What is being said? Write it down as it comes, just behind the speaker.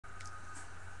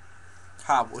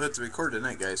we'll hit the record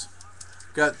tonight, guys.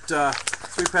 Got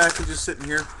 3 packages sitting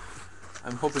here.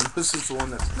 I'm hoping this is the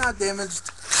one that's not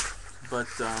damaged, but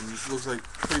looks like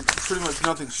pretty much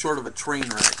nothing short of a train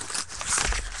wreck.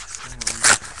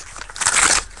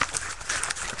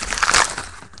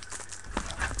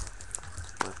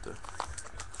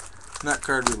 Not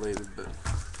card related, but I'm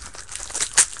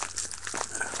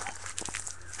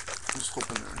just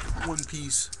hoping they're in one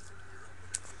piece.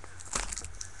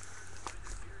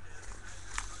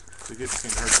 They get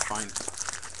kind of hard to find.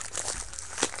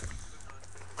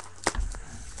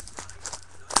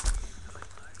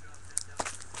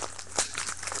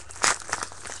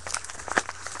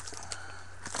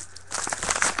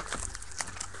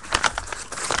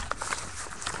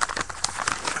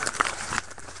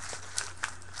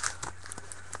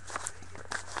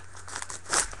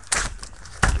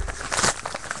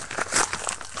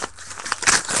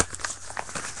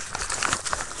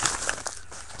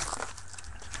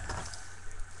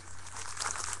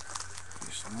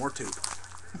 More tape.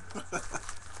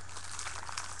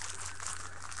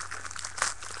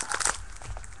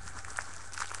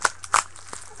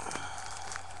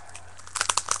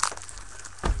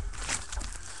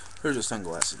 They're just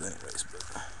sunglasses anyways, but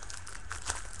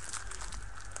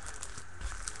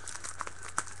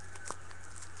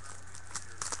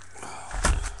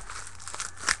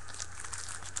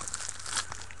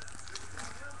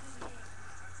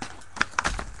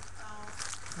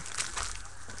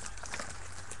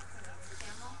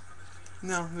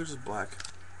no, they're just black.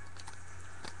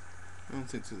 I don't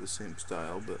think they're the same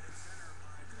style, but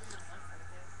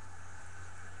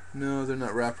no, they're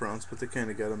not wraparounds, but they kind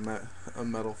of got a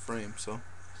metal frame, so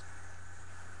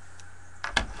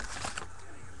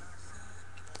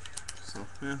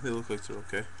yeah, they look like they're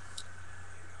okay.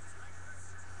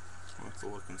 I'll have to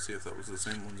look and see if that was the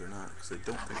same ones or not, because I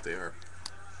don't think they are.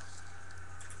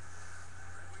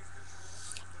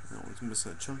 That one's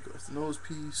missing a chunk off the nose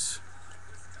piece.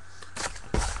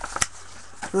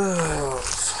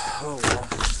 Oh well,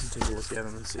 take a look at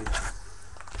them and see.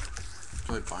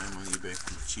 Probably buy them on eBay,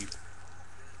 they're cheap.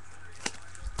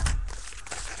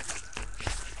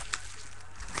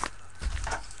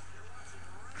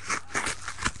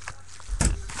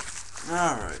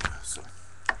 Alright, so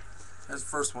that's the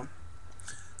first one.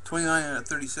 29 out of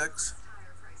 36.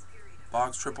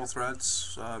 Boggs triple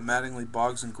threats, Mattingly,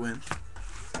 Boggs, and Gwynn.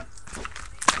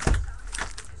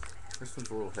 This one's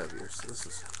a little heavier, so this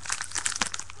is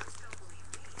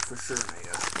for sure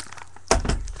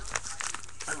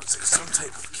I would say some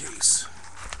type of case.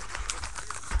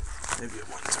 Maybe a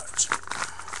one touch.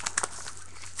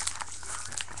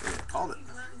 Yeah, called it.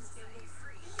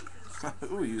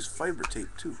 Ooh, we use fiber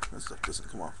tape too. That stuff doesn't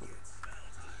come off with it.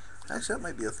 Actually, that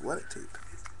might be athletic tape.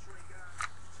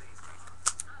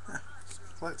 Yeah,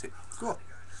 athletic tape. Cool.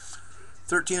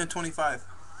 13 and 25.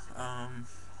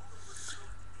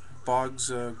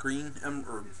 Boggs green,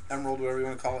 or emerald, whatever you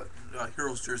want to call it,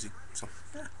 Heroes jersey. So,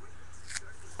 yeah.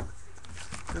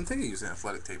 Didn't think of using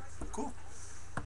athletic tape. Cool.